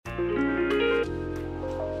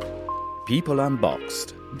People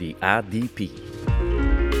Unboxed di ADP.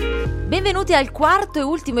 Benvenuti al quarto e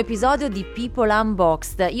ultimo episodio di People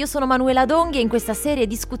Unboxed. Io sono Manuela Donghi e in questa serie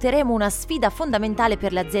discuteremo una sfida fondamentale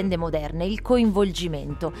per le aziende moderne, il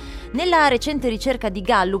coinvolgimento. Nella recente ricerca di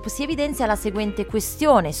Gallup si evidenzia la seguente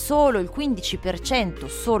questione: solo il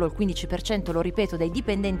 15%, lo ripeto, dei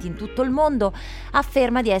dipendenti in tutto il mondo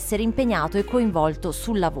afferma di essere impegnato e coinvolto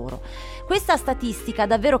sul lavoro. Questa statistica ha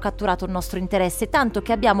davvero catturato il nostro interesse, tanto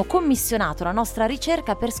che abbiamo commissionato la nostra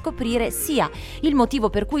ricerca per scoprire sia il motivo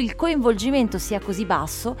per cui il coinvolgimento sia così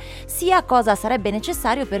basso, sia cosa sarebbe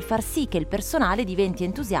necessario per far sì che il personale diventi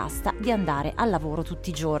entusiasta di andare al lavoro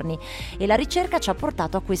tutti i giorni. E la ricerca ci ha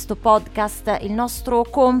portato a questo podcast. Il nostro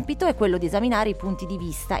compito è quello di esaminare i punti di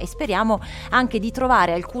vista e speriamo anche di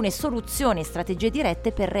trovare alcune soluzioni e strategie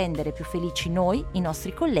dirette per rendere più felici noi, i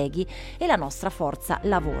nostri colleghi e la nostra forza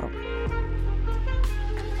lavoro.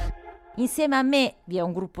 Insieme a me vi è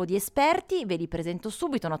un gruppo di esperti, ve li presento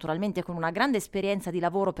subito, naturalmente con una grande esperienza di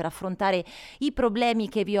lavoro per affrontare i problemi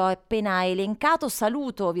che vi ho appena elencato.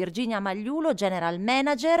 Saluto Virginia Magliulo, General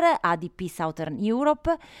Manager ADP Southern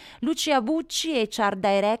Europe, Lucia Bucci, HR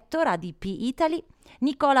Director ADP Italy,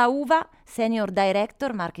 Nicola Uva, Senior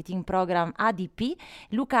Director Marketing Program ADP,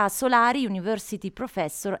 Luca Solari, University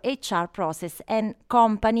Professor HR Process and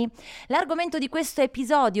Company. L'argomento di questo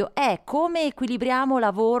episodio è come equilibriamo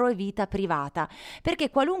lavoro e vita privata, perché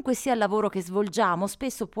qualunque sia il lavoro che svolgiamo,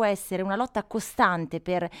 spesso può essere una lotta costante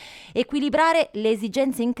per equilibrare le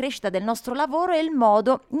esigenze in crescita del nostro lavoro e il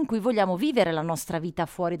modo in cui vogliamo vivere la nostra vita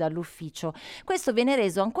fuori dall'ufficio. Questo viene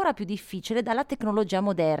reso ancora più difficile dalla tecnologia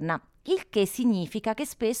moderna, il che significa che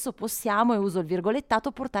spesso possiamo, e uso il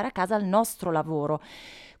virgolettato, portare a casa il nostro lavoro.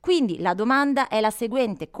 Quindi la domanda è la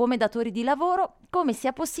seguente: come datori di lavoro, come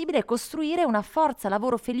sia possibile costruire una forza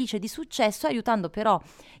lavoro felice di successo, aiutando però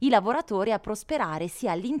i lavoratori a prosperare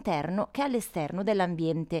sia all'interno che all'esterno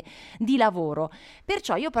dell'ambiente di lavoro.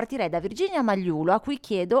 Perciò io partirei da Virginia Magliulo, a cui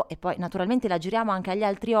chiedo, e poi naturalmente la giriamo anche agli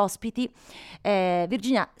altri ospiti,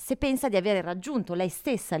 Virginia, se pensa di aver raggiunto lei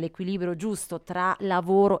stessa l'equilibrio giusto tra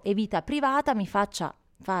lavoro e vita privata. Mi faccia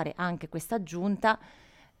fare anche questa aggiunta,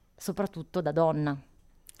 soprattutto da donna.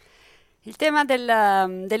 Il tema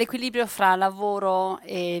dell'equilibrio fra lavoro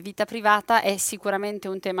e vita privata è sicuramente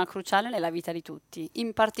un tema cruciale nella vita di tutti.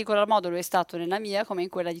 In particolar modo lo è stato nella mia, come in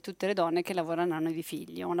quella di tutte le donne che lavorano a hanno di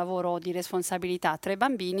figli. Ho un lavoro di responsabilità, 3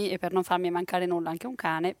 bambini e, per non farmi mancare nulla, anche un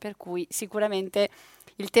cane, per cui sicuramente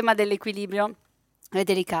il tema dell'equilibrio è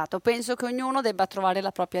delicato. Penso che ognuno debba trovare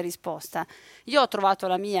la propria risposta. Io ho trovato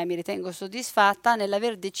la mia e mi ritengo soddisfatta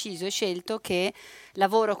nell'aver deciso e scelto che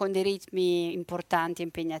lavoro con dei ritmi importanti e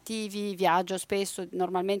impegnativi, viaggio spesso,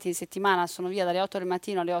 normalmente in settimana sono via dalle 8 del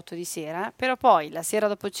mattino alle 8 di sera, però poi la sera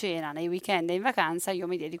dopo cena, nei weekend e in vacanza io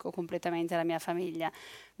mi dedico completamente alla mia famiglia.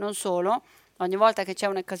 Non solo, ogni volta che c'è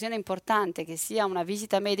un'occasione importante, che sia una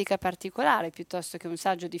visita medica particolare piuttosto che un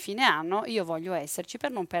saggio di fine anno, io voglio esserci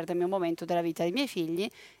per non perdermi un momento della vita dei miei figli,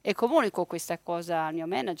 e comunico questa cosa al mio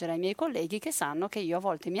manager e ai miei colleghi, che sanno che io a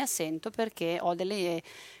volte mi assento perché ho delle,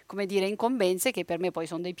 come dire, incombenze che per me poi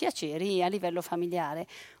sono dei piaceri a livello familiare.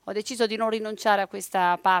 Ho deciso di non rinunciare a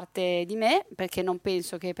questa parte di me, perché non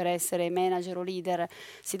penso che per essere manager o leader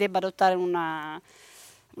si debba adottare una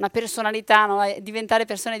personalità, no? Diventare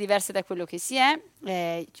persone diverse da quello che si è.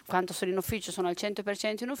 Quando sono in ufficio sono al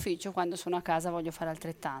 100% in ufficio, quando sono a casa voglio fare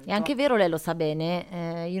altrettanto. È anche vero, lei lo sa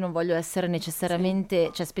bene, io non voglio essere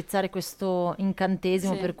necessariamente, cioè spezzare questo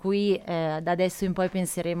incantesimo per cui da adesso in poi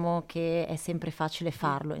penseremo che è sempre facile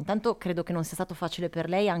farlo. Intanto credo che non sia stato facile per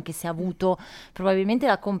lei, anche se ha avuto probabilmente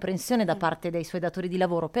la comprensione da parte dei suoi datori di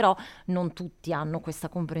lavoro, però non tutti hanno questa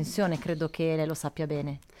comprensione, credo che lei lo sappia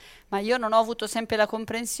bene. Ma io non ho avuto sempre la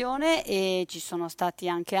comprensione, e ci sono stati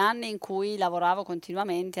anche anni in cui lavoravo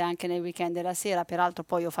continuamente, anche nel weekend e la sera. Peraltro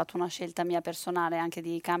poi ho fatto una scelta mia personale anche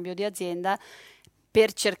di cambio di azienda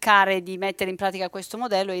per cercare di mettere in pratica questo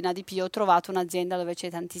modello. In ADP ho trovato un'azienda dove c'è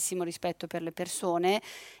tantissimo rispetto per le persone,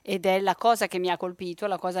 ed è la cosa che mi ha colpito,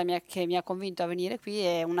 la cosa che mi ha convinto a venire qui.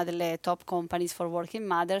 È una delle top companies for working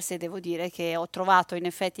mothers, e devo dire che ho trovato in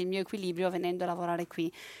effetti il mio equilibrio venendo a lavorare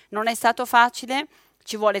qui. Non è stato facile.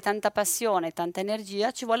 Ci vuole tanta passione, tanta energia,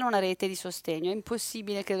 ci vuole una rete di sostegno. È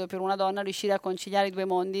impossibile, credo, per una donna riuscire a conciliare i 2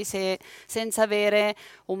 mondi senza avere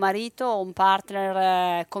un marito o un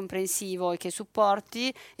partner comprensivo e che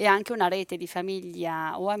supporti, e anche una rete di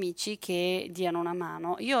famiglia o amici che diano una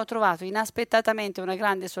mano. Io ho trovato inaspettatamente una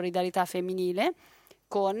grande solidarietà femminile,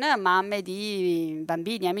 con mamme di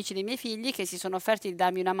bambini, amici dei miei figli, che si sono offerti di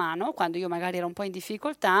darmi una mano quando io magari ero un po' in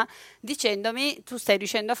difficoltà, dicendomi: tu stai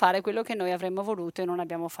riuscendo a fare quello che noi avremmo voluto e non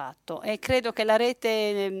abbiamo fatto. E credo che la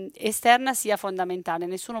rete esterna sia fondamentale,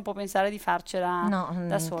 nessuno può pensare di farcela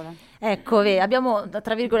da sola. Ecco, abbiamo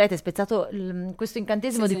tra virgolette spezzato questo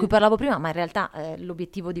incantesimo di cui parlavo prima, ma in realtà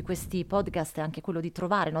l'obiettivo di questi podcast è anche quello di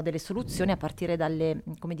trovare, no, delle soluzioni a partire dalle,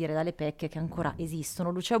 come dire, dalle pecche che ancora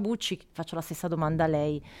esistono. Lucia Bucci, faccio la stessa domanda a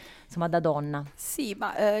lei, insomma, da donna. Sì,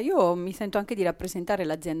 ma io mi sento anche di rappresentare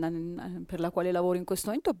l'azienda per la quale lavoro in questo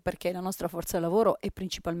momento, perché la nostra forza lavoro è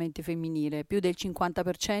principalmente femminile, più del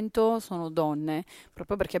 50% sono donne,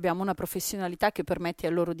 proprio perché abbiamo una professionalità che permette a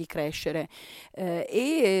loro di crescere,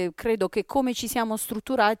 e credo che come ci siamo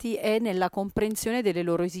strutturati è nella comprensione delle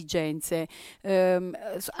loro esigenze,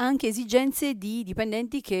 anche esigenze di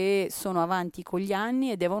dipendenti che sono avanti con gli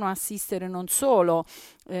anni e devono assistere non solo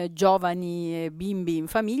giovani e bimbi in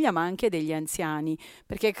famiglia, ma anche degli anziani,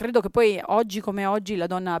 perché credo che poi oggi come oggi la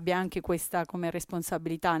donna abbia anche questa come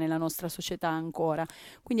responsabilità nella nostra società ancora.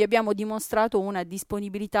 Quindi abbiamo dimostrato una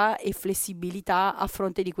disponibilità e flessibilità a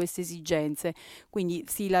fronte di queste esigenze. Quindi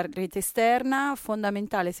sì, la rete esterna,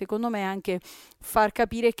 fondamentale secondo me anche far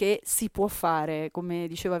capire che si può fare, come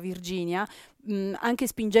diceva Virginia, anche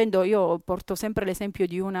spingendo. Io porto sempre l'esempio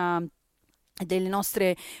di una delle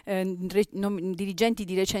nostre dirigenti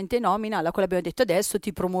di recente nomina, alla quale abbiamo detto: adesso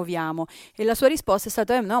ti promuoviamo, e la sua risposta è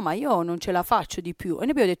stata: no, ma io non ce la faccio di più. E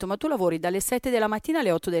noi abbiamo detto: ma tu lavori dalle 7 della mattina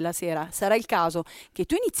alle 8 della sera, sarà il caso che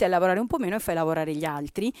tu inizi a lavorare un po' meno e fai lavorare gli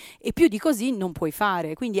altri, e più di così non puoi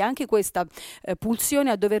fare. Quindi anche questa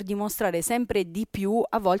pulsione a dover dimostrare sempre di più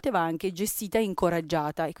a volte va anche gestita e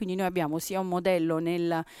incoraggiata, e quindi noi abbiamo sia un modello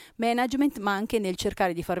nel management, ma anche nel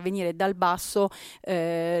cercare di far venire dal basso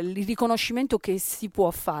il riconoscimento che si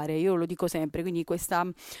può fare. Io lo dico sempre, quindi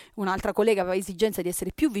un'altra collega aveva esigenza di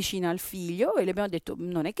essere più vicina al figlio e le abbiamo detto: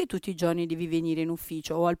 non è che tutti i giorni devi venire in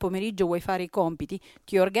ufficio, o al pomeriggio vuoi fare i compiti,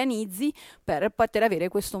 ti organizzi per poter avere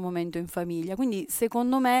questo momento in famiglia. Quindi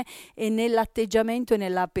secondo me è nell'atteggiamento e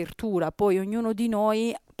nell'apertura, poi ognuno di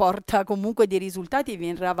noi porta comunque dei risultati e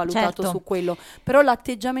verrà valutato su quello, però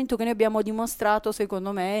l'atteggiamento che noi abbiamo dimostrato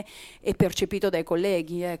secondo me è percepito dai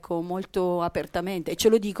colleghi, ecco, molto apertamente, e ce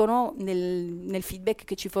lo dicono nel feedback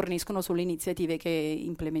che ci forniscono sulle iniziative che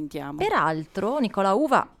implementiamo. Peraltro, Nicola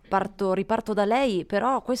Uva, riparto da lei,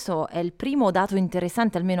 però questo è il primo dato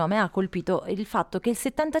interessante, almeno a me ha colpito, il fatto che il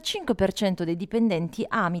 75% dei dipendenti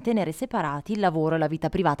ami tenere separati il lavoro e la vita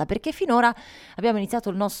privata, perché finora abbiamo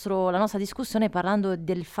iniziato la nostra discussione parlando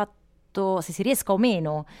del fatto se si riesca o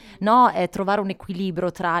meno, no, trovare un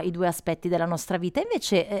equilibrio tra i due aspetti della nostra vita.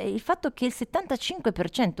 Invece il fatto che il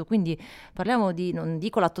 75%, quindi parliamo di, non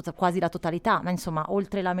dico quasi la totalità, ma insomma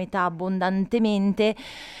oltre la metà abbondantemente,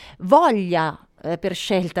 voglia per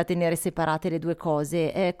scelta tenere separate le due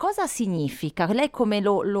cose, cosa significa? Lei come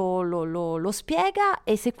lo spiega,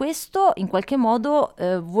 e se questo in qualche modo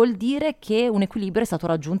vuol dire che un equilibrio è stato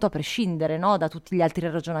raggiunto a prescindere, no, da tutti gli altri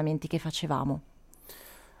ragionamenti che facevamo?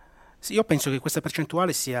 Sì, io penso che questa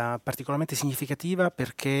percentuale sia particolarmente significativa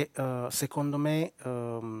perché secondo me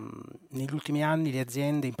negli ultimi anni le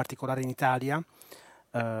aziende, in particolare in Italia,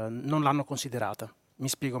 non l'hanno considerata. Mi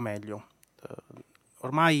spiego meglio.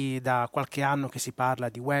 Ormai da qualche anno che si parla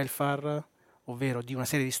di welfare, ovvero di una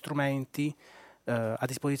serie di strumenti a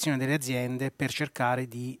disposizione delle aziende per cercare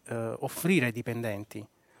di offrire ai dipendenti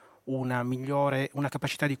una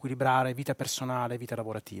capacità di equilibrare vita personale e vita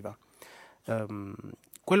lavorativa.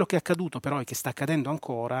 Quello che è accaduto però e che sta accadendo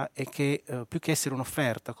ancora è che più che essere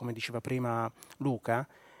un'offerta, come diceva prima Luca,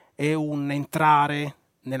 è un entrare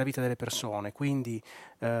nella vita delle persone. Quindi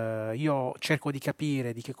io cerco di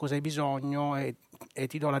capire di che cosa hai bisogno e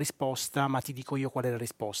ti do la risposta, ma ti dico io qual è la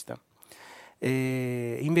risposta.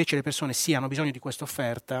 Invece le persone sì hanno bisogno di questa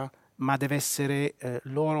offerta, ma deve essere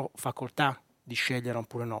loro facoltà di scegliere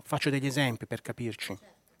oppure no. Faccio degli esempi per capirci.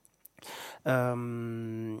 Ci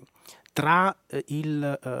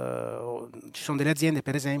sono delle aziende,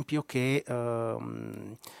 per esempio, che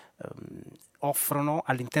offrono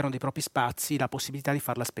all'interno dei propri spazi la possibilità di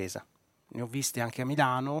fare la spesa. Ne ho viste anche a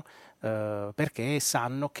Milano perché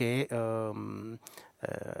sanno che è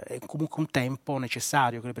comunque un tempo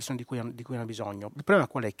necessario che le persone di cui hanno bisogno. Il problema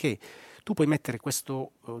qual è? Che tu puoi mettere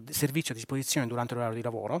questo servizio a disposizione durante l'orario di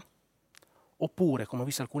lavoro, oppure, come ho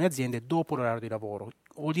visto alcune aziende, dopo l'orario di lavoro.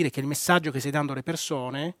 Vuol dire che il messaggio che stai dando alle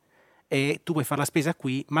persone è: tu puoi fare la spesa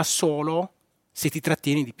qui, ma solo se ti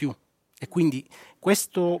trattieni di più. E quindi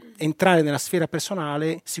questo entrare nella sfera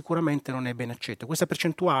personale sicuramente non è ben accetto. Questa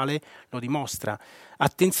percentuale lo dimostra.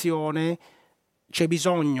 Attenzione, c'è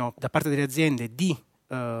bisogno da parte delle aziende di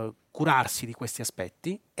curarsi di questi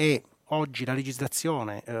aspetti, e oggi la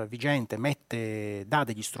legislazione vigente dà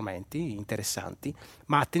degli strumenti interessanti,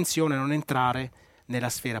 ma attenzione a non entrare nella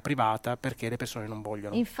sfera privata perché le persone non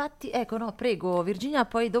vogliono. Infatti, ecco, no, prego Virginia,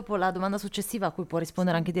 poi dopo la domanda successiva a cui può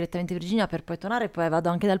rispondere anche direttamente Virginia per poi tornare, poi vado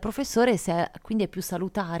anche dal professore, se quindi è più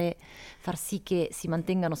salutare far sì che si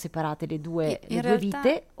mantengano separate le due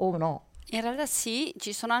vite o no. In realtà sì,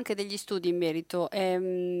 ci sono anche degli studi in merito, è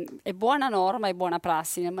buona norma e buona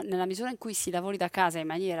prassi, nella misura in cui si lavori da casa in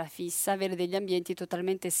maniera fissa, avere degli ambienti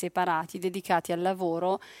totalmente separati, dedicati al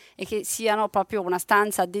lavoro e che siano proprio una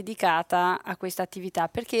stanza dedicata a questa attività,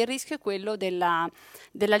 perché il rischio è quello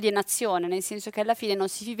dell'alienazione, nel senso che alla fine non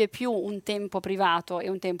si vive più un tempo privato e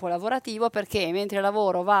un tempo lavorativo, perché mentre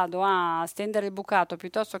lavoro vado a stendere il bucato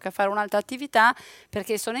piuttosto che a fare un'altra attività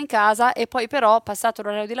perché sono in casa, e poi però passato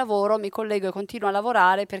l'orario di lavoro mi collego e continuo a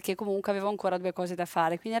lavorare perché comunque avevo ancora 2 cose da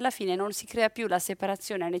fare. Quindi alla fine non si crea più la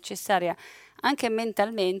separazione necessaria anche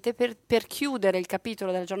mentalmente per chiudere il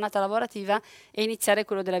capitolo della giornata lavorativa e iniziare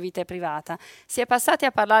quello della vita privata. Si è passati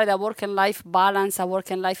a parlare da work and life balance a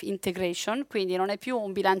work and life integration, quindi non è più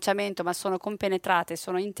un bilanciamento ma sono compenetrate,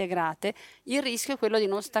 sono integrate. Il rischio è quello di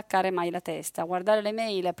non staccare mai la testa. Guardare le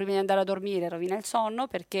mail prima di andare a dormire rovina il sonno,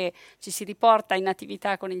 perché ci si riporta in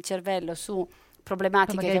attività con il cervello su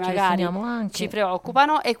problematiche che magari ci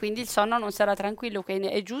preoccupano, e quindi il sonno non sarà tranquillo. Quindi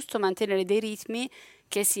è giusto mantenere dei ritmi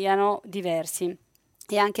che siano diversi.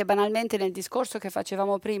 E anche banalmente nel discorso che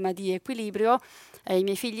facevamo prima di equilibrio, i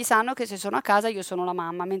miei figli sanno che se sono a casa io sono la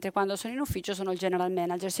mamma, mentre quando sono in ufficio sono il general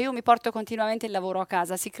manager. Se io mi porto continuamente il lavoro a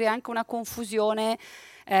casa si crea anche una confusione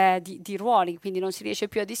di ruoli, quindi non si riesce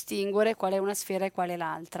più a distinguere qual è una sfera e qual è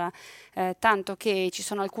l'altra, tanto che ci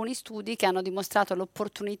sono alcuni studi che hanno dimostrato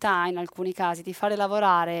l'opportunità in alcuni casi di fare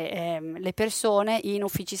lavorare le persone in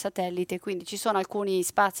uffici satellite. Quindi ci sono alcuni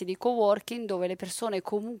spazi di coworking dove le persone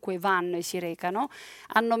comunque vanno e si recano,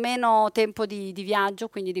 hanno meno tempo di viaggio,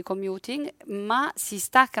 quindi di commuting, ma si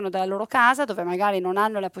staccano dalla loro casa, dove magari non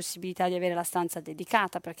hanno la possibilità di avere la stanza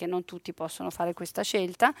dedicata, perché non tutti possono fare questa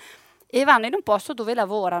scelta, e vanno in un posto dove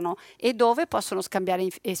lavorano e dove possono scambiare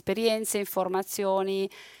esperienze, informazioni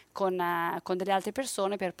con delle altre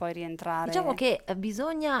persone per poi rientrare. Diciamo che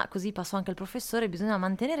bisogna, così passo anche al professore, bisogna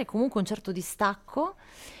mantenere comunque un certo distacco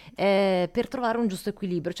per trovare un giusto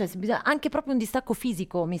equilibrio, cioè bisogna anche proprio un distacco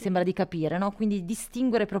fisico, mi sembra di capire, no? Quindi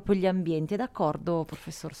distinguere proprio gli ambienti. È d'accordo,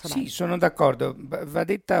 professor Solari? Sì, sono d'accordo. Va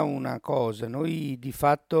detta una cosa, noi di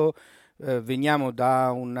fatto veniamo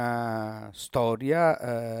da una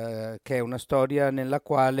storia che è una storia nella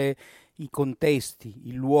quale i contesti,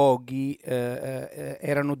 i luoghi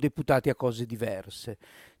erano deputati a cose diverse.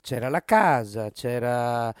 C'era la casa,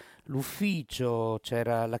 c'era l'ufficio,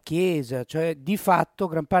 c'era la chiesa, cioè di fatto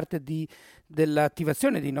gran parte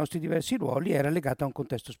dell'attivazione dei nostri diversi ruoli era legata a un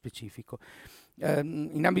contesto specifico.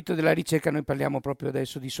 In ambito della ricerca noi parliamo proprio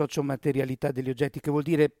adesso di sociomaterialità degli oggetti, che vuol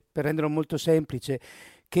dire, per renderlo molto semplice,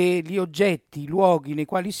 che gli oggetti, i luoghi nei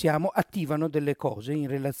quali siamo attivano delle cose in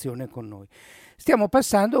relazione con noi. Stiamo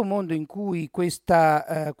passando a un mondo in cui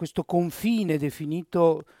questo confine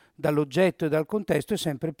definito dall'oggetto e dal contesto è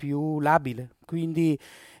sempre più labile, quindi,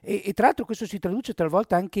 e tra l'altro questo si traduce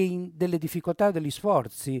talvolta anche in delle difficoltà, degli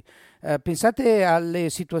sforzi. Pensate alle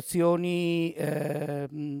situazioni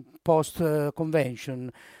post-convention.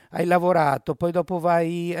 Hai lavorato, poi dopo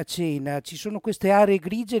vai a cena, ci sono queste aree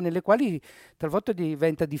grigie nelle quali talvolta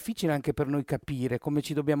diventa difficile anche per noi capire come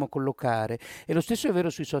ci dobbiamo collocare. E lo stesso è vero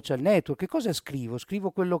sui social network. Che cosa scrivo?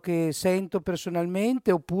 Scrivo quello che sento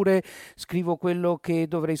personalmente oppure scrivo quello che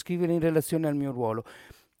dovrei scrivere in relazione al mio ruolo?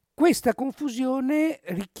 Questa confusione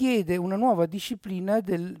richiede una nuova disciplina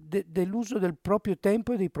dell'uso del proprio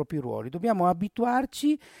tempo e dei propri ruoli. Dobbiamo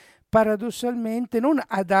abituarci paradossalmente non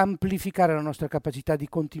ad amplificare la nostra capacità di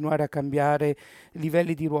continuare a cambiare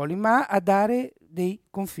livelli di ruoli, ma a dare dei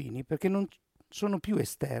confini, perché non sono più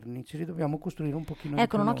esterni, ce li dobbiamo costruire un pochino.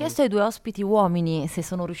 Ecco, non ho chiesto ai 2 ospiti uomini se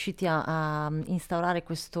sono riusciti a instaurare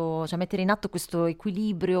questo, cioè mettere in atto questo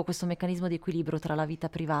equilibrio, questo meccanismo di equilibrio tra la vita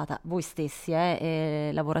privata, voi stessi,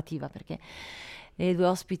 e lavorativa, perché le 2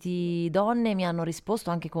 ospiti donne mi hanno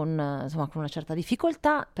risposto anche con una certa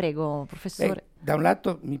difficoltà. Prego, professore. Da un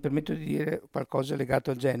lato mi permetto di dire qualcosa legato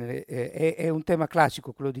al genere, è un tema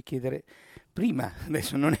classico quello di chiedere prima,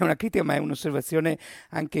 adesso non è una critica ma è un'osservazione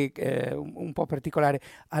anche un po' particolare,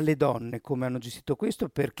 alle donne come hanno gestito questo,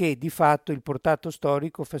 perché di fatto il portato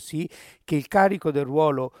storico fa sì che il carico del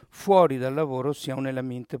ruolo fuori dal lavoro sia un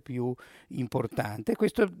elemento più importante.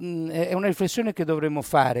 Questo è una riflessione che dovremmo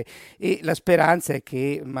fare, e la speranza è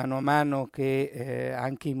che mano a mano che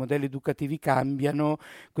anche i modelli educativi cambiano,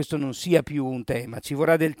 questo non sia più un tema. Ci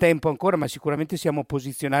vorrà del tempo ancora, ma sicuramente siamo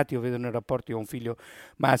posizionati, io vedo nel rapporto, io ho un figlio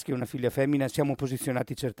maschio e una figlia femmina, siamo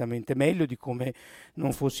posizionati certamente meglio di come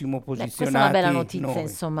non fossimo posizionati. Questa è una bella notizia, noi.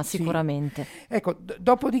 insomma, Sì. sicuramente. Ecco,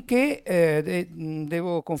 dopodiché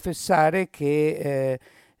devo confessare che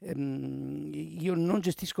io non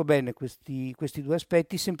gestisco bene questi due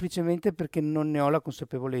aspetti semplicemente perché non ne ho la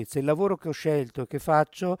consapevolezza. Il lavoro che ho scelto e che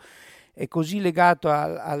faccio è così legato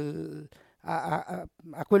a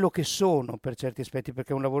quello che sono per certi aspetti,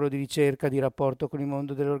 perché è un lavoro di ricerca, di rapporto con il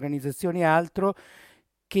mondo delle organizzazioni e altro,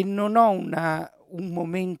 che non ho un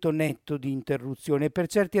momento netto di interruzione. Per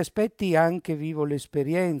certi aspetti anche vivo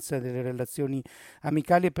l'esperienza delle relazioni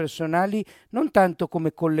amicali e personali non tanto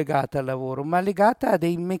come collegata al lavoro, ma legata a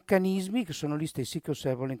dei meccanismi che sono gli stessi che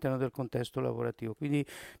osservo all'interno del contesto lavorativo. Quindi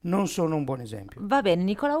non sono un buon esempio. Va bene,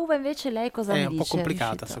 Nicola Uva invece lei cosa mi dice? È un po'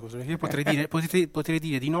 complicata questa cosa, perché io potrei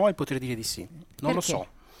dire di no e potrei dire di sì. Non lo so.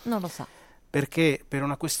 Non lo sa. Perché per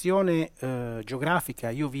una questione geografica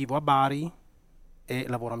io vivo a Bari e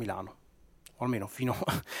lavoro a Milano, o almeno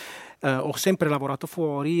ho sempre lavorato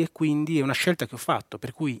fuori e quindi è una scelta che ho fatto,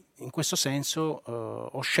 per cui in questo senso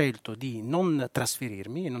ho scelto di non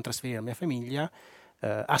trasferirmi e non trasferire la mia famiglia,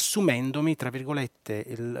 assumendomi, tra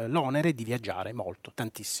virgolette, l'onere di viaggiare molto,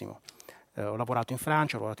 tantissimo. Ho lavorato in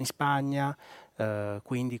Francia, ho lavorato in Spagna,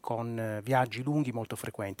 quindi con viaggi lunghi molto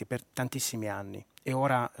frequenti per tantissimi anni, e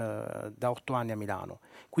ora da 8 anni a Milano.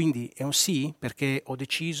 Quindi è un sì, perché ho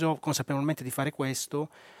deciso consapevolmente di fare questo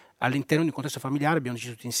all'interno di un contesto familiare, abbiamo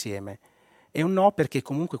deciso tutti insieme. È un no perché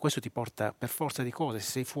comunque questo ti porta per forza di cose,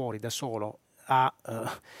 se sei fuori da solo, a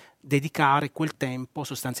dedicare quel tempo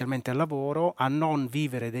sostanzialmente al lavoro, a non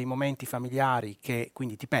vivere dei momenti familiari che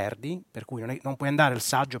quindi ti perdi, per cui non puoi andare al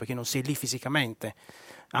saggio perché non sei lì fisicamente,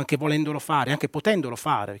 anche volendolo fare, anche potendolo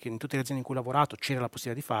fare, perché in tutte le aziende in cui ho lavorato c'era la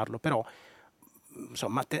possibilità di farlo, però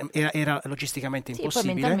insomma era logisticamente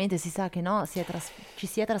impossibile. Poi mentalmente si sa che no, ci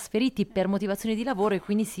si è trasferiti per motivazioni di lavoro e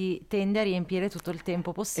quindi si tende a riempire tutto il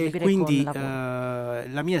tempo possibile e quindi con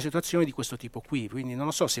lavoro. La mia situazione è di questo tipo qui, quindi non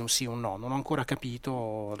lo so se è un sì o un no, non ho ancora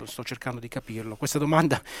capito, sto cercando di capirlo. Questa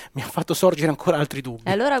domanda mi ha fatto sorgere ancora altri dubbi.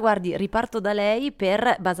 Allora guardi, riparto da lei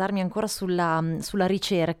per basarmi ancora sulla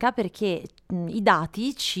ricerca, perché i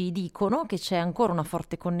dati ci dicono che c'è ancora una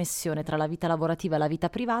forte connessione tra la vita lavorativa e la vita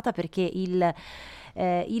privata, perché il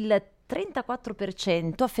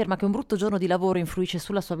 34% afferma che un brutto giorno di lavoro influisce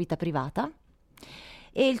sulla sua vita privata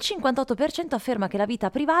e il 58% afferma che la vita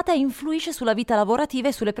privata influisce sulla vita lavorativa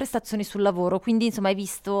e sulle prestazioni sul lavoro. Quindi insomma hai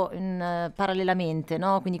visto parallelamente,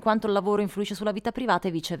 no? Quindi quanto il lavoro influisce sulla vita privata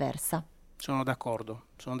e viceversa. Sono d'accordo,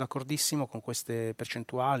 sono d'accordissimo con queste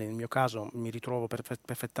percentuali, nel mio caso mi ritrovo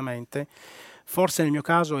perfettamente. Forse nel mio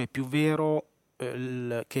caso è più vero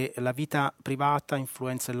che la vita privata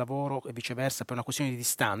influenza il lavoro e viceversa, per una questione di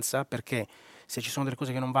distanza, perché se ci sono delle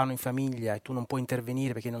cose che non vanno in famiglia e tu non puoi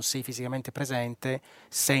intervenire perché non sei fisicamente presente,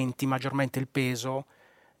 senti maggiormente il peso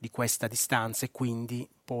di questa distanza e quindi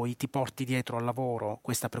poi ti porti dietro al lavoro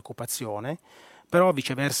questa preoccupazione. Però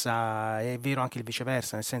viceversa è vero anche il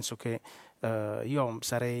viceversa, nel senso che io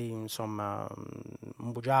sarei insomma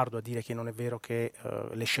un bugiardo a dire che non è vero che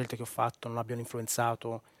le scelte che ho fatto non abbiano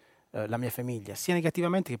influenzato la mia famiglia, sia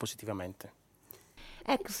negativamente che positivamente.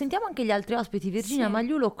 Ecco, sentiamo anche gli altri ospiti. Virginia Sì.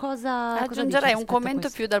 Magliulo, cosa Aggiungerei dice un rispetto a commento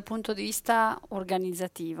questo? più dal punto di vista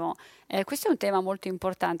organizzativo. Questo è un tema molto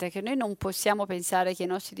importante, che noi non possiamo pensare che i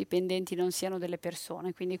nostri dipendenti non siano delle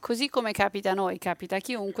persone, quindi così come capita a noi, capita a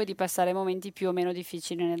chiunque di passare momenti più o meno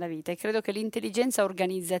difficili nella vita, e credo che l'intelligenza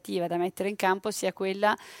organizzativa da mettere in campo sia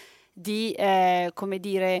quella di, come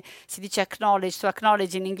dire, si dice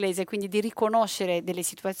acknowledge in inglese, quindi di riconoscere delle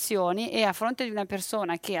situazioni, e a fronte di una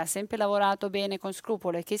persona che ha sempre lavorato bene con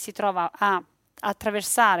scrupolo e che si trova a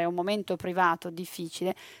attraversare un momento privato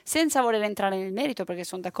difficile, senza voler entrare nel merito, perché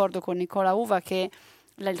sono d'accordo con Nicola Uva che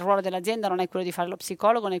il ruolo dell'azienda non è quello di fare lo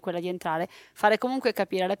psicologo, né quello di entrare, fare comunque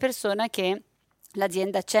capire alla persona che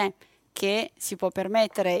l'azienda c'è, che si può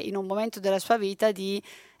permettere in un momento della sua vita di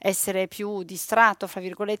essere più distratto, fra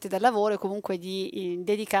virgolette, dal lavoro, e comunque di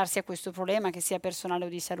dedicarsi a questo problema, che sia personale o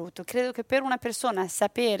di salute. Credo che per una persona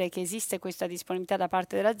sapere che esiste questa disponibilità da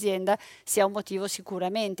parte dell'azienda sia un motivo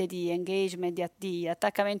sicuramente di engagement, di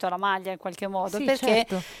attaccamento alla maglia in qualche modo, Sì, perché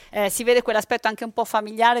certo. si vede quell'aspetto anche un po'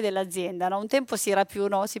 familiare dell'azienda, no? Un tempo si era più,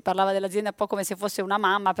 no? Si parlava dell'azienda un po' come se fosse una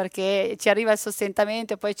mamma, perché ci arriva il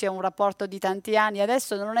sostentamento e poi c'è un rapporto di tanti anni.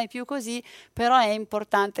 Adesso non è più così, però è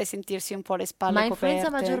importante sentirsi un po' le spalle Ma coperte. influenza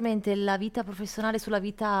maggiormente la vita professionale sulla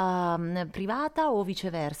vita privata o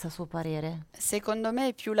viceversa, a suo parere? Secondo me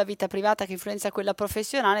è più la vita privata che influenza quella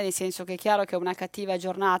professionale, nel senso che è chiaro che una cattiva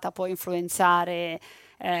giornata può influenzare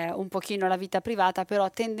un pochino la vita privata, però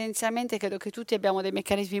tendenzialmente credo che tutti abbiamo dei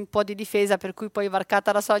meccanismi un po' di difesa, per cui poi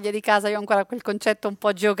varcata la soglia di casa, io ho ancora quel concetto un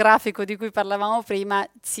po' geografico di cui parlavamo prima,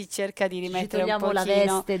 si cerca di rimettere un togliamo pochino... la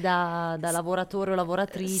veste da lavoratore o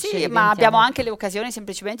lavoratrice. Sì, ma abbiamo anche le occasioni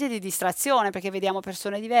semplicemente di distrazione, perché vediamo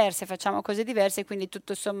persone diverse, facciamo cose diverse, quindi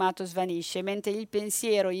tutto sommato svanisce, mentre il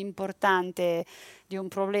pensiero importante di un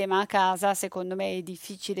problema a casa, secondo me è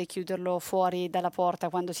difficile chiuderlo fuori dalla porta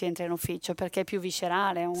quando si entra in ufficio, perché è più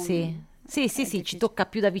viscerale. Sì, ci tocca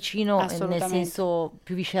più da vicino, nel senso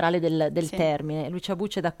più viscerale del Sì. termine. Lucia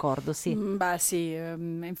Bucci è d'accordo, sì. Beh sì,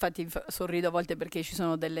 infatti sorrido a volte perché ci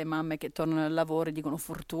sono delle mamme che tornano al lavoro e dicono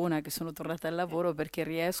fortuna che sono tornate al lavoro, perché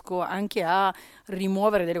riesco anche a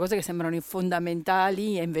rimuovere delle cose che sembrano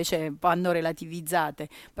fondamentali e invece vanno relativizzate.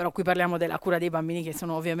 Però qui parliamo della cura dei bambini, che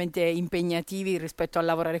sono ovviamente impegnativi rispetto a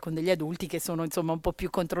lavorare con degli adulti che sono insomma un po' più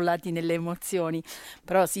controllati nelle emozioni.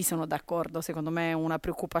 Però sì, sono d'accordo, secondo me è una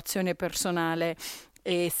preoccupazione personale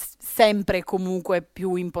è sempre e comunque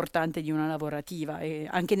più importante di una lavorativa, e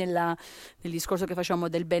anche nel discorso che facciamo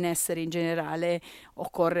del benessere in generale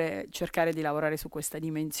occorre cercare di lavorare su questa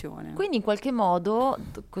dimensione. Quindi in qualche modo,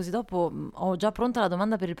 così dopo ho già pronta la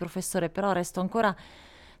domanda per il professore, però resto ancora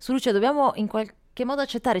su Lucia, dobbiamo in qualche modo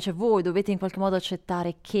accettare, cioè voi dovete in qualche modo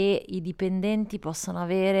accettare che i dipendenti possano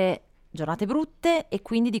avere giornate brutte e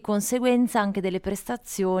quindi di conseguenza anche delle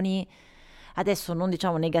prestazioni, adesso non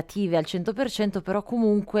diciamo negative al 100%, però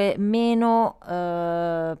comunque meno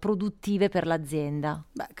produttive per l'azienda.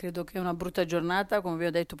 Beh, credo che una brutta giornata, come vi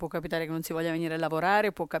ho detto, può capitare che non si voglia venire a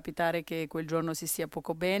lavorare, può capitare che quel giorno si stia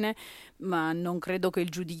poco bene, ma non credo che il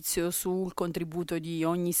giudizio sul contributo di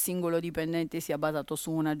ogni singolo dipendente sia basato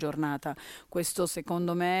su una giornata. Questo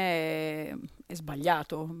secondo me è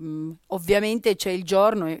sbagliato. Ovviamente c'è il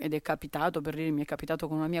giorno, ed è capitato, per dire, mi è capitato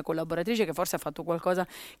con una mia collaboratrice che forse ha fatto qualcosa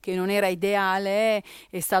che non era ideale,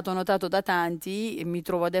 è stato notato da tanti e mi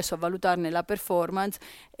trovo adesso a valutarne la performance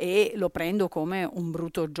e lo prendo come un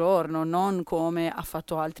brutto giorno, non come ha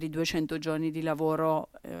fatto altri 200 giorni di lavoro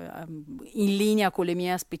in linea con le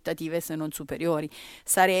mie aspettative, se non superiori.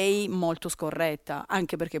 Sarei molto scorretta,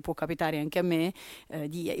 anche perché può capitare anche a me,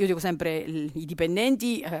 io dico sempre i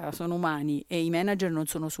dipendenti sono umani e i manager non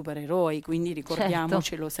sono supereroi, quindi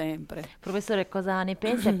ricordiamocelo sempre. Professore, cosa ne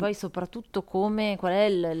pensa e poi soprattutto qual è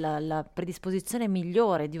la predisposizione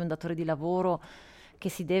migliore di un datore di lavoro che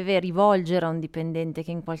si deve rivolgere a un dipendente che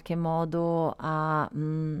in qualche modo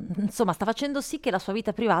insomma sta facendo sì che la sua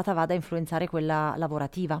vita privata vada a influenzare quella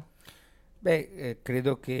lavorativa? Beh,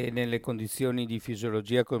 credo che nelle condizioni di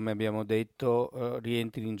fisiologia, come abbiamo detto,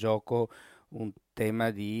 rientri in gioco un tema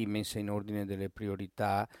di messa in ordine delle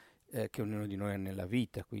priorità che ognuno di noi ha nella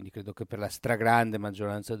vita, quindi credo che per la stragrande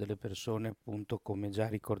maggioranza delle persone, appunto, come già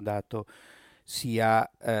ricordato, sia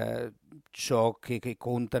ciò che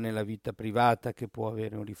conta nella vita privata che può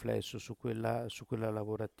avere un riflesso su quella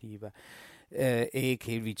lavorativa, e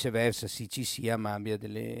che viceversa sì ci sia, ma abbia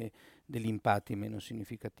degli impatti meno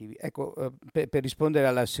significativi. Ecco, per rispondere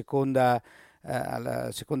alla seconda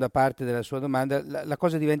parte della sua domanda, la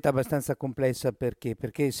cosa diventa abbastanza complessa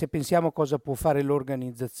perché se pensiamo cosa può fare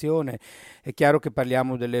l'organizzazione, è chiaro che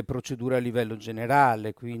parliamo delle procedure a livello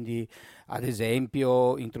generale, quindi ad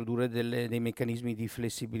esempio introdurre dei meccanismi di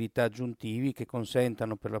flessibilità aggiuntivi che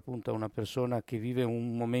consentano per l'appunto a una persona che vive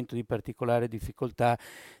un momento di particolare difficoltà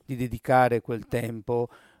di dedicare quel tempo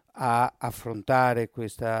a affrontare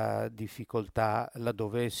questa difficoltà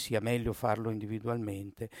laddove sia meglio farlo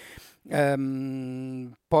individualmente.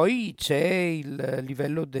 Poi c'è il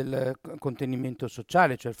livello del contenimento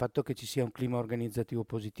sociale, cioè il fatto che ci sia un clima organizzativo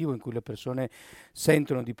positivo in cui le persone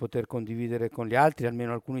sentono di poter condividere con gli altri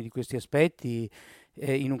almeno alcuni di questi aspetti,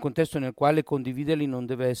 in un contesto nel quale condividerli non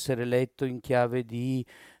deve essere letto in chiave di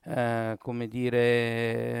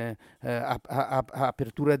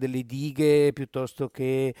apertura delle dighe piuttosto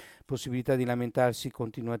che possibilità di lamentarsi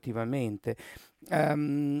continuativamente.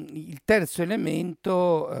 Il terzo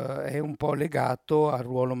elemento è un po' legato al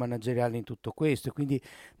ruolo manageriale in tutto questo, e quindi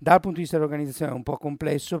dal punto di vista dell'organizzazione è un po'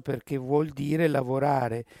 complesso perché vuol dire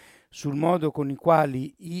lavorare sul modo con i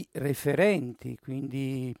quali i referenti,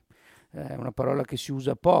 quindi è una parola che si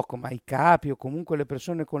usa poco, ma i capi o comunque le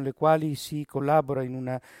persone con le quali si collabora in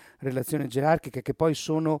una relazione gerarchica, che poi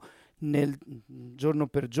sono nel giorno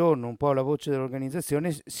per giorno un po' la voce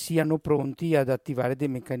dell'organizzazione, siano pronti ad attivare dei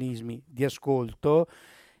meccanismi di ascolto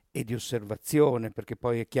e di osservazione, perché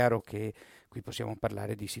poi è chiaro che qui possiamo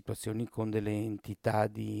parlare di situazioni con delle entità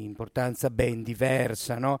di importanza ben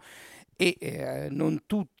diversa, no? E non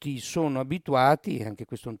tutti sono abituati, anche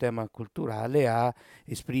questo è un tema culturale, a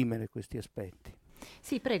esprimere questi aspetti.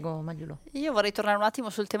 Sì, prego, Magliulo. Io vorrei tornare un attimo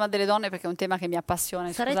sul tema delle donne perché è un tema che mi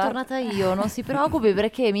appassiona. Sarei scusate. tornata io, non si preoccupi,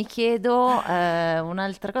 perché mi chiedo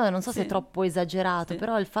un'altra cosa, non so se è troppo esagerato,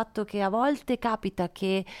 però il fatto che a volte capita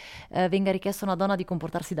che venga richiesta a una donna di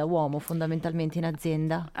comportarsi da uomo fondamentalmente in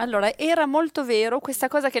azienda. Allora, era molto vero, questa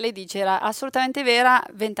cosa che lei dice era assolutamente vera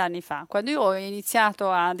 20 anni fa. Quando io ho iniziato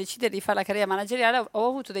a decidere di fare la carriera manageriale, ho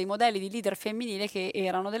avuto dei modelli di leader femminile che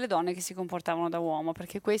erano delle donne che si comportavano da uomo,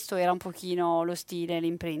 perché questo era un pochino lo stile,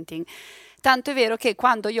 l'imprinting. Tanto è vero che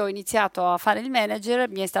quando io ho iniziato a fare il manager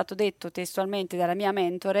mi è stato detto testualmente dalla mia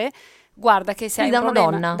mentore: guarda che se hai Quindi un da una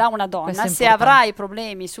problema donna. da una Questo donna, è se importante. avrai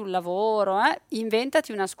problemi sul lavoro,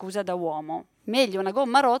 inventati una scusa da uomo. Meglio una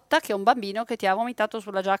gomma rotta che un bambino che ti ha vomitato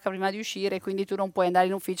sulla giacca prima di uscire, quindi tu non puoi andare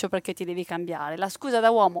in ufficio perché ti devi cambiare. La scusa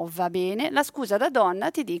da uomo va bene, la scusa da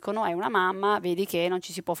donna ti dicono è una mamma, vedi che non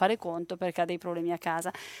ci si può fare conto perché ha dei problemi a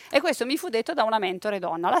casa. E questo mi fu detto da una mentore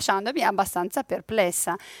donna, lasciandomi abbastanza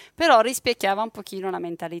perplessa, però rispecchiava un pochino la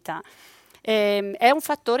mentalità. È un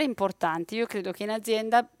fattore importante. Io credo che in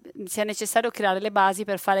azienda sia necessario creare le basi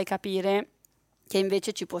per fare capire che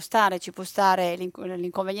invece ci può stare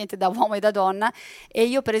l'inconveniente da uomo e da donna. E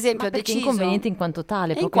io per esempio Ma ho perché deciso inconveniente in quanto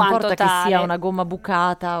tale, in poco quanto importa che sia tale. una gomma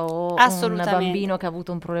bucata o un Assolutamente. bambino che ha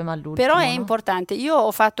avuto un problema all'ultimo. Però è no? importante. Io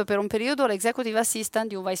ho fatto per un periodo l'executive assistant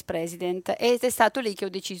di un vice president ed è stato lì che ho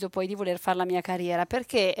deciso poi di voler fare la mia carriera,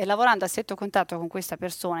 perché lavorando a stretto contatto con questa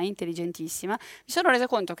persona intelligentissima mi sono resa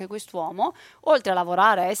conto che quest'uomo, oltre a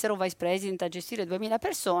lavorare, a essere un vice president, a gestire 2000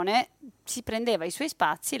 persone, si prendeva i suoi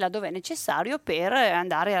spazi laddove è necessario per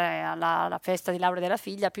andare alla festa di laurea della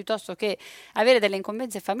figlia, piuttosto che avere delle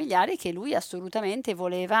incombenze familiari che lui assolutamente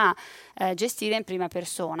voleva gestire in prima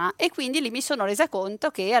persona. E quindi lì mi sono resa conto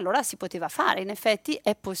che allora si poteva fare, in effetti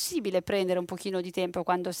è possibile prendere un pochino di tempo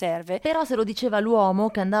quando serve. Però se lo diceva l'uomo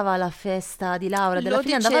che andava alla festa di laurea della Lo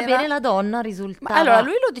figlia, andava diceva- bene, la donna risultava Ma allora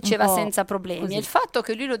lui lo un diceva po' senza problemi, così. e il fatto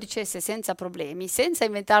che lui lo dicesse senza problemi, senza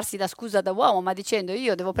inventarsi la scusa da uomo, ma dicendo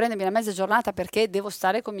io devo prendermi una mezza giornata perché devo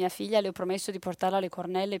stare con mia figlia, le ho promesso di portarla alle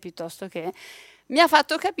cornelle piuttosto che, mi ha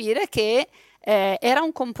fatto capire che era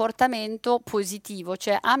un comportamento positivo,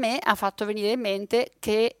 cioè a me ha fatto venire in mente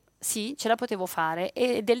che sì, ce la potevo fare,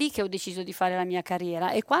 ed è lì che ho deciso di fare la mia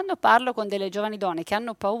carriera. E quando parlo con delle giovani donne che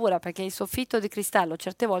hanno paura perché il soffitto di cristallo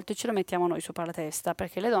certe volte ce lo mettiamo noi sopra la testa,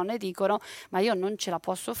 perché le donne dicono ma io non ce la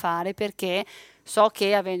posso fare perché so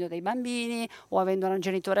che avendo dei bambini o avendo un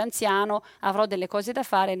genitore anziano avrò delle cose da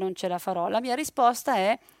fare e non ce la farò. La mia risposta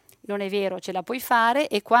è: non è vero, ce la puoi fare,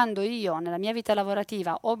 e quando io nella mia vita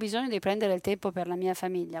lavorativa ho bisogno di prendere il tempo per la mia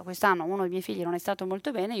famiglia, quest'anno uno dei miei figli non è stato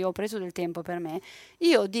molto bene, io ho preso del tempo per me,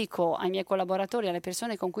 io dico ai miei collaboratori, alle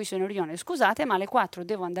persone con cui sono in riunione: scusate ma alle 4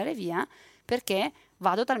 devo andare via perché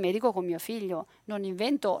vado dal medico con mio figlio. Non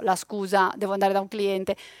invento la scusa devo andare da un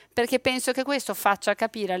cliente, perché penso che questo faccia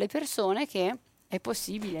capire alle persone che è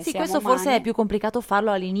possibile. Sì, siamo questo forse umani. è più complicato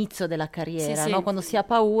farlo all'inizio della carriera, Sì, sì. no? Quando si ha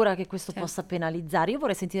paura che questo Sì. possa penalizzare. Io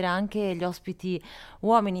vorrei sentire anche gli ospiti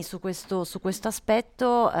uomini su questo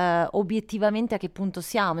aspetto, obiettivamente a che punto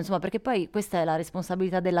siamo, insomma, perché poi questa è la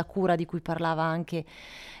responsabilità della cura di cui parlava anche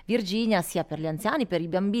Virginia, sia per gli anziani, per i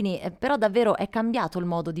bambini, però davvero è cambiato il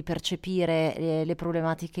modo di percepire le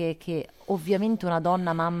problematiche che ovviamente una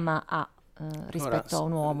donna mamma ha rispetto a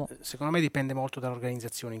un uomo. Secondo me dipende molto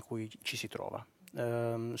dall'organizzazione in cui ci si trova.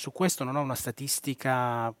 Su questo non ho una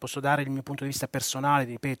statistica, posso dare il mio punto di vista personale,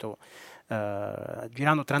 ripeto,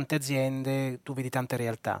 girando tante aziende tu vedi tante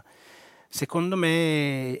realtà. Secondo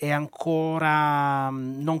me è ancora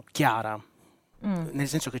non chiara, nel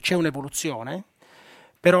senso che c'è un'evoluzione,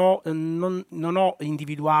 però non ho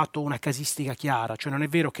individuato una casistica chiara, cioè non è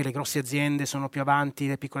vero che le grosse aziende sono più avanti,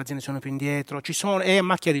 le piccole aziende sono più indietro, è a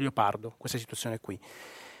macchia di leopardo questa situazione qui.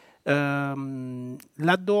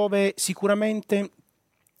 Laddove sicuramente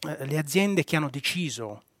le aziende che hanno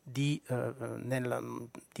deciso di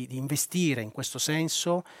investire in questo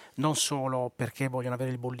senso, non solo perché vogliono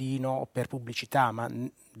avere il bollino o per pubblicità, ma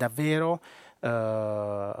davvero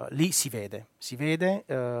lì si vede,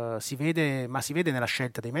 ma si vede nella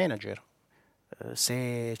scelta dei manager,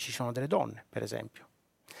 se ci sono delle donne, per esempio.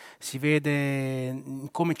 Si vede in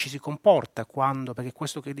come ci si comporta quando, perché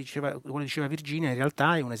quello che diceva Virginia in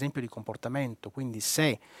realtà è un esempio di comportamento, quindi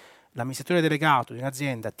se l'amministratore delegato di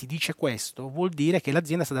un'azienda ti dice questo, vuol dire che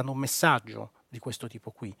l'azienda sta dando un messaggio di questo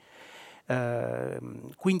tipo qui.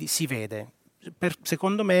 Quindi si vede.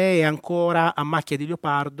 Secondo me è ancora a macchia di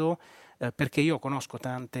leopardo, perché io conosco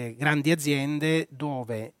tante grandi aziende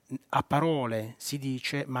dove a parole si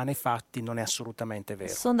dice ma nei fatti non è assolutamente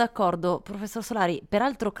vero. Sono d'accordo, professor Solari,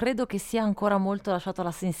 peraltro credo che sia ancora molto lasciato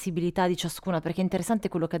alla sensibilità di ciascuna, perché è interessante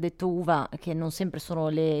quello che ha detto Uva, che non sempre sono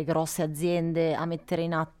le grosse aziende a mettere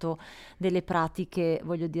in atto delle pratiche,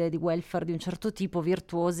 voglio dire, di welfare di un certo tipo,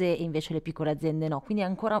 virtuose, e invece le piccole aziende no, quindi è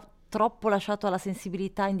ancora troppo lasciato alla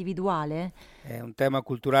sensibilità individuale? È un tema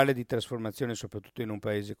culturale di trasformazione, soprattutto in un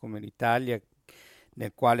paese come l'Italia,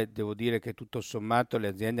 nel quale devo dire che tutto sommato le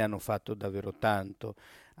aziende hanno fatto davvero tanto,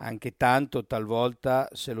 anche tanto talvolta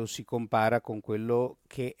se lo si compara con quello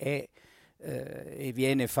che è e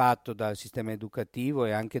viene fatto dal sistema educativo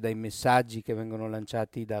e anche dai messaggi che vengono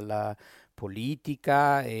lanciati dalla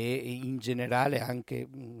politica e in generale anche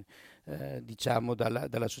diciamo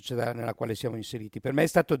dalla società nella quale siamo inseriti. Per me è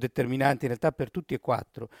stato determinante in realtà per tutti e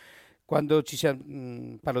quattro. Quando ci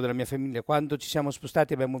siamo, parlo della mia famiglia, quando ci siamo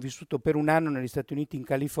spostati abbiamo vissuto per un anno negli Stati Uniti in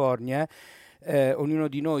California, ognuno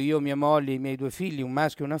di noi, io, mia moglie, i miei 2 figli, un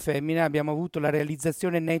maschio e una femmina, abbiamo avuto la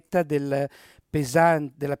realizzazione netta della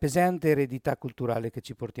pesante eredità culturale che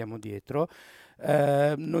ci portiamo dietro.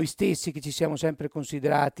 Noi stessi che ci siamo sempre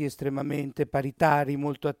considerati estremamente paritari,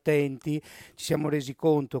 molto attenti, ci siamo resi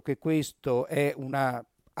conto che questo è una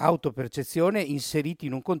autopercezione inseriti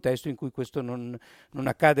in un contesto in cui questo non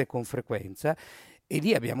accade con frequenza, e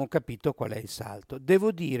lì abbiamo capito qual è il salto.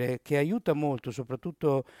 Devo dire che aiuta molto,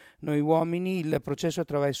 soprattutto noi uomini, il processo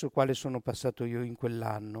attraverso il quale sono passato io in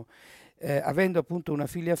quell'anno. Avendo appunto una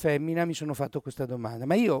figlia femmina mi sono fatto questa domanda: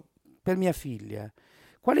 ma io per mia figlia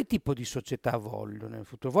quale tipo di società voglio nel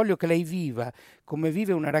futuro? Voglio che lei viva come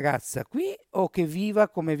vive una ragazza qui o che viva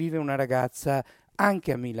come vive una ragazza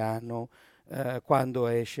anche a Milano quando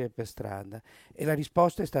esce per strada? E la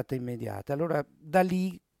risposta è stata immediata. Allora da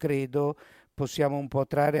lì credo possiamo un po'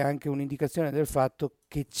 trarre anche un'indicazione del fatto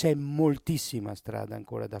che c'è moltissima strada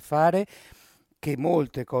ancora da fare, che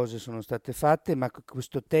molte cose sono state fatte, ma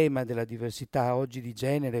questo tema della diversità oggi di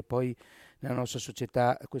genere, poi nella nostra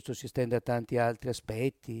società questo si estende a tanti altri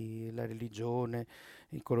aspetti, la religione,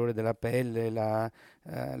 il colore della pelle,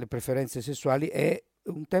 le preferenze sessuali, è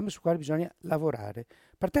un tema sul quale bisogna lavorare,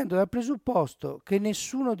 partendo dal presupposto che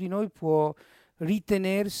nessuno di noi può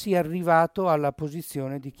ritenersi arrivato alla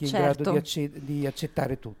posizione di chi è in grado di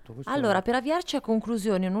accettare tutto. Allora, per avviarci a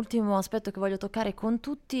conclusione, un ultimo aspetto che voglio toccare con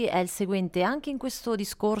tutti è il seguente: anche in questo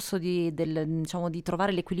discorso di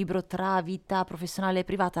trovare l'equilibrio tra vita professionale e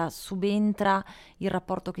privata subentra il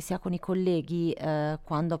rapporto che si ha con i colleghi,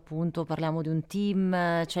 quando appunto parliamo di un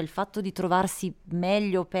team, cioè il fatto di trovarsi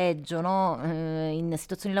meglio o peggio, no? In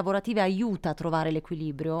situazioni lavorative aiuta a trovare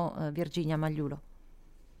l'equilibrio. Virginia Magliulo.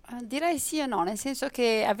 Direi sì e no, nel senso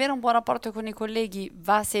che avere un buon rapporto con i colleghi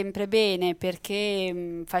va sempre bene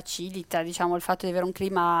perché facilita, diciamo, il fatto di avere un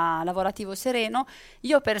clima lavorativo sereno.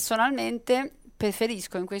 Io personalmente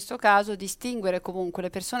preferisco in questo caso distinguere comunque le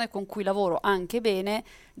persone con cui lavoro anche bene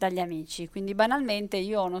dagli amici. Quindi banalmente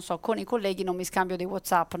io, non so, con i colleghi non mi scambio dei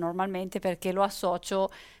WhatsApp normalmente perché lo associo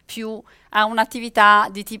più a un'attività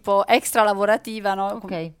di tipo extra lavorativa, no?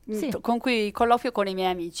 Okay, sì. Con cui colloquio con i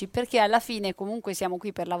miei amici, perché alla fine comunque siamo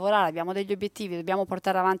qui per lavorare, abbiamo degli obiettivi, dobbiamo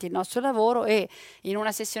portare avanti il nostro lavoro, e in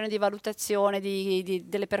una sessione di valutazione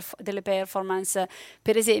delle performance,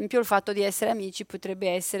 per esempio, il fatto di essere amici potrebbe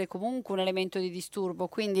essere comunque un elemento di disturbo,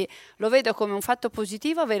 quindi lo vedo come un fatto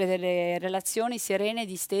positivo avere delle relazioni serene,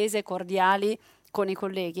 distese, cordiali con i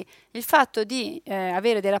colleghi. Il fatto di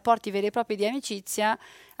avere dei rapporti veri e propri di amicizia,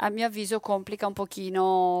 a mio avviso, complica un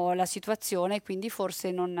pochino la situazione, quindi forse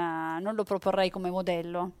non lo proporrei come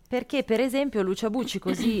modello. Perché, per esempio, Lucia Bucci,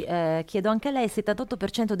 così chiedo anche a lei, il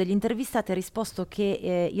 78% degli intervistati ha risposto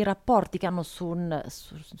che i rapporti che hanno sul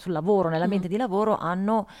lavoro, nell'ambiente di lavoro,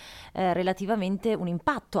 hanno relativamente un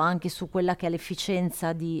impatto anche su quella che è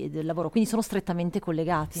l'efficienza del lavoro, quindi sono strettamente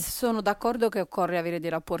collegati. Sono d'accordo che occorre avere dei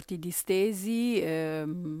rapporti distesi,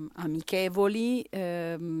 amichevoli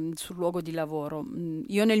sul luogo di lavoro.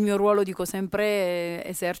 Io nel mio ruolo, dico sempre,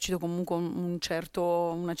 esercito comunque una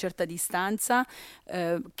certa distanza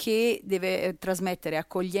che deve trasmettere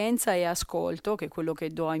accoglienza e ascolto, che è quello che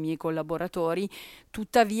do ai miei collaboratori.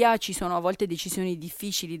 Tuttavia ci sono a volte decisioni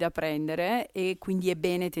difficili da prendere e quindi è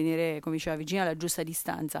bene tenere, come diceva Virginia, la giusta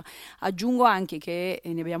distanza. Aggiungo anche che,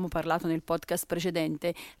 e ne abbiamo parlato nel podcast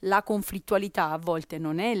precedente, la conflittualità a volte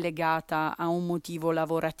non è legata a un motivo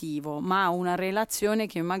lavorativo, ma a una relazione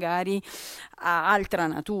che magari ha altra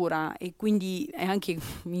natura, e quindi anche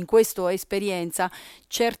in questa esperienza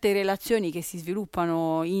certe relazioni che si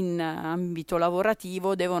sviluppano in ambito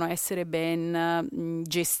lavorativo devono essere ben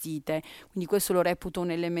gestite. Quindi questo lo reputo reputo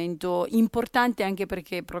un elemento importante, anche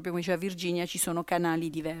perché, proprio come diceva Virginia, ci sono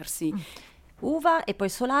canali diversi. Uva e poi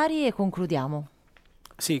Solari e concludiamo.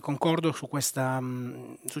 Sì, concordo su questa,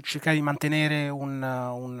 su cercare di mantenere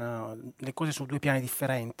le cose su due piani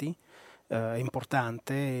differenti. È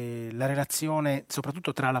importante. La relazione,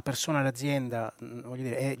 soprattutto tra la persona e l'azienda, voglio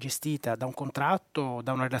dire, è gestita da un contratto,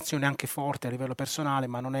 da una relazione anche forte a livello personale,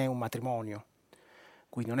 ma non è un matrimonio.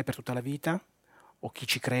 Quindi non è per tutta la vita, o chi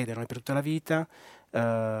ci crede non è per tutta la vita,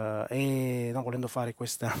 e non volendo fare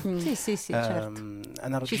questa certo.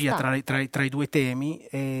 analogia tra i due temi,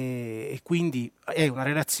 e quindi è una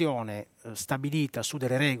relazione stabilita su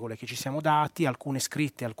delle regole che ci siamo dati, alcune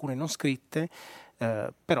scritte, alcune non scritte,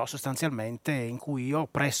 però sostanzialmente in cui io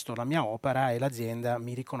presto la mia opera e l'azienda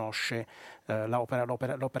mi riconosce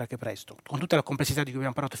l'opera che presto, con tutta la complessità di cui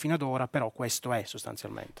abbiamo parlato fino ad ora, però questo è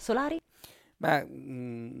sostanzialmente. Solari?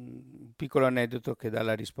 Un piccolo aneddoto che dà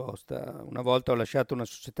la risposta. Una volta ho lasciato una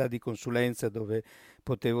società di consulenza dove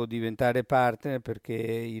potevo diventare partner, perché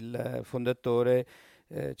il fondatore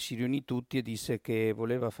ci riunì tutti e disse che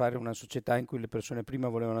voleva fare una società in cui le persone prima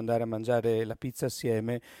volevano andare a mangiare la pizza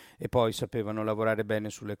assieme e poi sapevano lavorare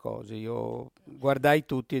bene sulle cose. Io guardai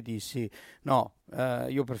tutti e dissi no,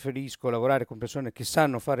 io preferisco lavorare con persone che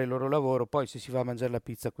sanno fare il loro lavoro, poi se si va a mangiare la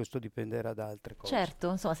pizza questo dipenderà da altre cose.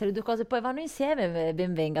 Certo, insomma, se le due cose poi vanno insieme,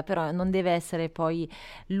 ben venga, però non deve essere poi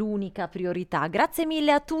l'unica priorità. Grazie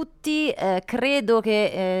mille a tutti, credo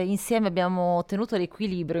che insieme abbiamo ottenuto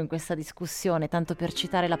l'equilibrio in questa discussione, tanto per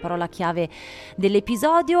citare la parola chiave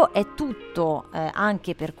dell'episodio. È tutto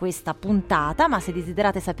anche per questa puntata, ma se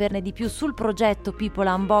desiderate saperne di più sul progetto People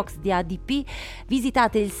Unboxed di ADP,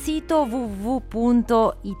 visitate il sito www.it-adp.com.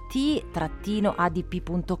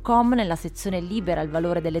 nella sezione Libera il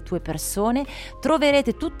valore delle tue persone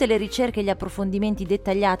troverete tutte le ricerche e gli approfondimenti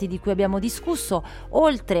dettagliati di cui abbiamo discusso,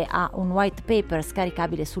 oltre a un white paper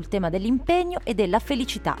scaricabile sul tema dell'impegno e della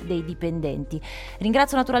felicità dei dipendenti.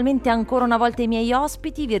 Ringrazio naturalmente ancora una volta i miei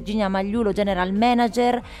ospiti: Virginia Magliulo, General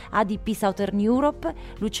Manager ADP Southern Europe,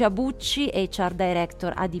 Lucia Bucci, HR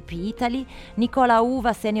Director ADP Italy, Nicola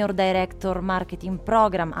Uva, Senior Director Marketing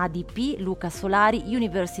Program ADP, Luca Solari,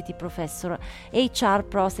 University Professor HR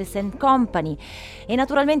Process and Company. E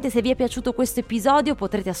naturalmente, se vi è piaciuto questo episodio,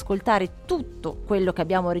 potrete ascoltare tutto quello che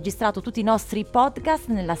abbiamo registrato, tutti i nostri podcast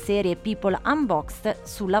nella serie People Unboxed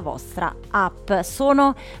sulla vostra app.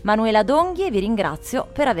 Sono Manuela Donghi e vi ringrazio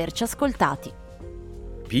per averci ascoltati.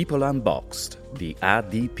 People Unboxed di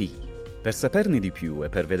ADP. Per saperne di più e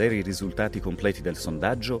per vedere i risultati completi del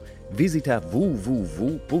sondaggio, visita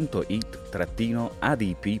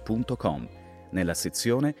www.it-adp.com nella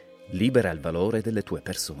sezione Libera il valore delle tue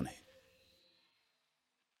persone.